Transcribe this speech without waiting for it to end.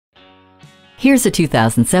Here's a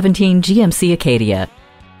 2017 GMC ACADIA.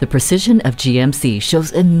 The precision of GMC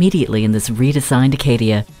shows immediately in this redesigned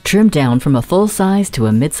ACADIA. Trimmed down from a full-size to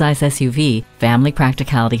a mid-size SUV, family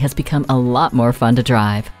practicality has become a lot more fun to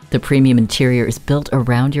drive. The premium interior is built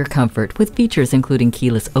around your comfort with features including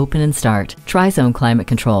keyless open and start, tri-zone climate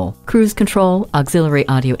control, cruise control, auxiliary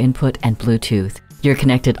audio input, and Bluetooth. You're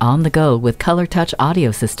connected on the go with Color Touch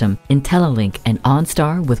audio system, IntelliLink, and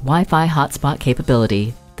OnStar with Wi-Fi hotspot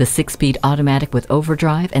capability. The 6-speed automatic with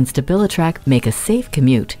overdrive and StabiliTrak make a safe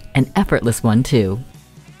commute an effortless one too.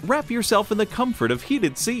 Wrap yourself in the comfort of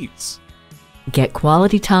heated seats. Get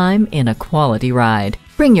quality time in a quality ride.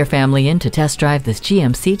 Bring your family in to test drive this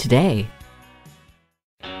GMC today.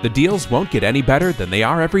 The deals won't get any better than they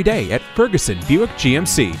are every day at Ferguson Buick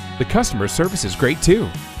GMC. The customer service is great too.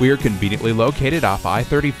 We are conveniently located off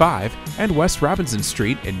I-35 and West Robinson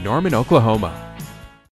Street in Norman, Oklahoma.